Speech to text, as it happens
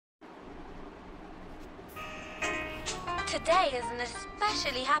Today is an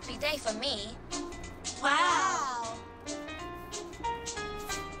especially happy day for me. Wow!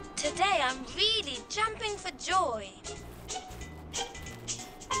 Today I'm really jumping for joy.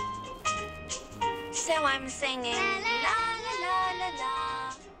 So I'm singing la la la la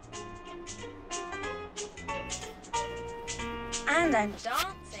la. And I'm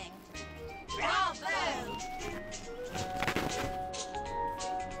dancing. Bravo!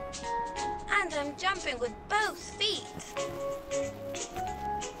 And I'm jumping with both feet.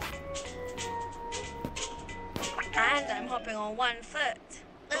 And I'm hopping on one foot.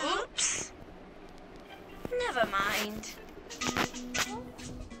 Oops! Never mind.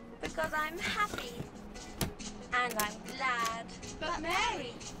 Because I'm happy. And I'm glad. But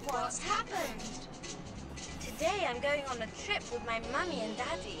Mary, what's happened? Today I'm going on a trip with my mummy and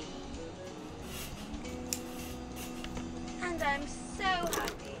daddy. And I'm so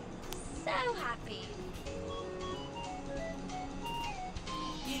happy. So happy.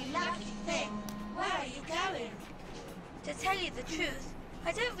 You lucky thing. Where are you going? To tell you the truth,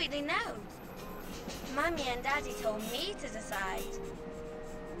 I don't really know. Mummy and Daddy told me to decide.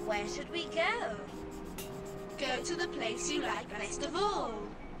 Where should we go? Go to the place you like best of all.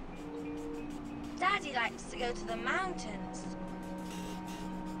 Daddy likes to go to the mountains.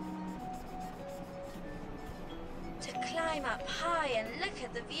 To climb up high and look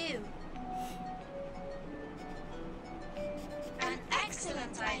at the view. An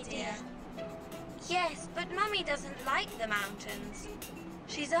excellent idea. Yes, but Mummy doesn't like the mountains.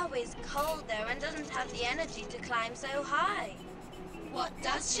 She's always cold there and doesn't have the energy to climb so high. What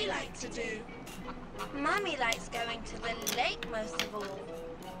does she like to do? Mummy likes going to the lake most of all.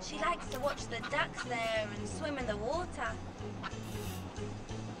 She likes to watch the ducks there and swim in the water.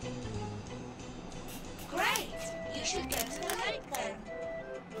 Great! You should go to the lake then.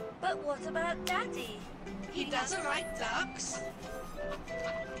 But what about Daddy? He doesn't like ducks.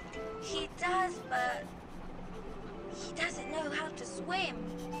 He does, but he doesn't know how to swim.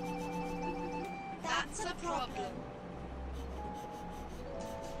 That's a problem.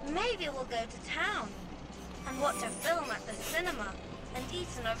 Maybe we'll go to town and watch a film at the cinema and eat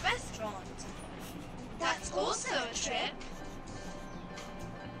in a restaurant. That's also a trip.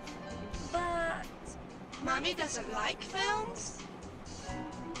 But Mummy doesn't like films.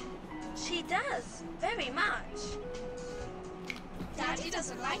 she does, very much. Daddy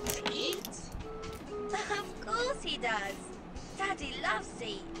doesn't like to eat. Of course he does. Daddy loves to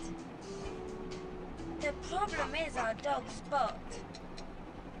eat. The problem is our dog Spot.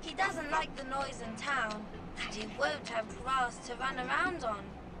 He doesn't like the noise in town, and he won't have grass to run around on.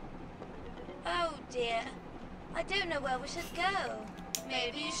 Oh dear, I don't know where we should go.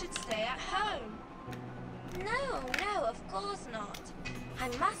 Maybe you should stay at home. No, of course not. I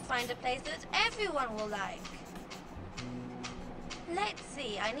must find a place that everyone will like. Let's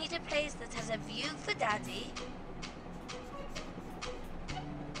see, I need a place that has a view for Daddy.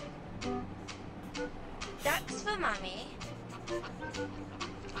 Ducks for Mummy.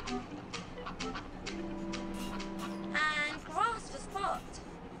 And grass for Spot.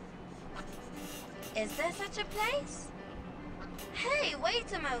 Is there such a place? Hey,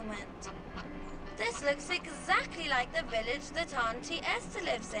 wait a moment. This looks exactly like the village that Auntie Esther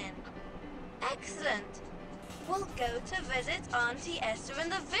lives in. Excellent. We'll go to visit Auntie Esther in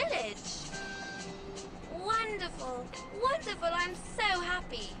the village. Wonderful, wonderful. I'm so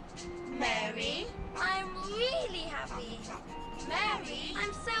happy. Mary? I'm really happy. Mary?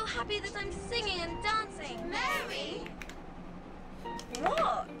 I'm so happy that I'm singing and dancing. Mary?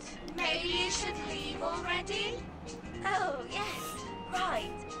 What? Maybe you should leave already? Oh, yes.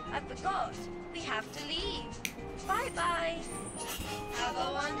 Right. I forgot. We have to leave. Bye-bye. Have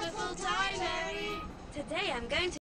a wonderful time, Mary. Today I'm going to